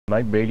My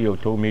radio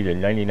told me that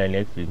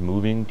 99X is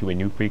moving to a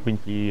new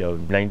frequency of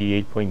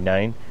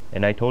 98.9,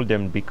 and I told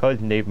them because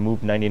they've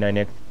moved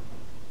 99X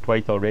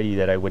twice already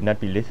that I would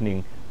not be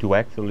listening to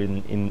Axel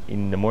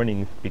in the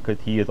mornings because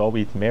he is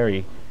always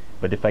merry.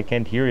 But if I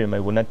can't hear him, I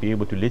will not be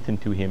able to listen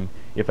to him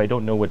if I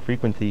don't know what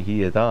frequency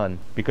he is on.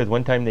 Because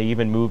one time they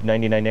even moved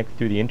 99X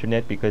to the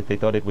internet because they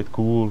thought it was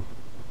cool.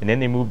 And then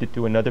they moved it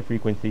to another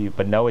frequency,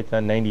 but now it's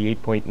on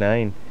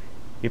 98.9.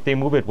 If they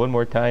move it one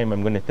more time,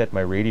 I'm going to set my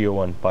radio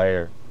on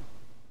fire.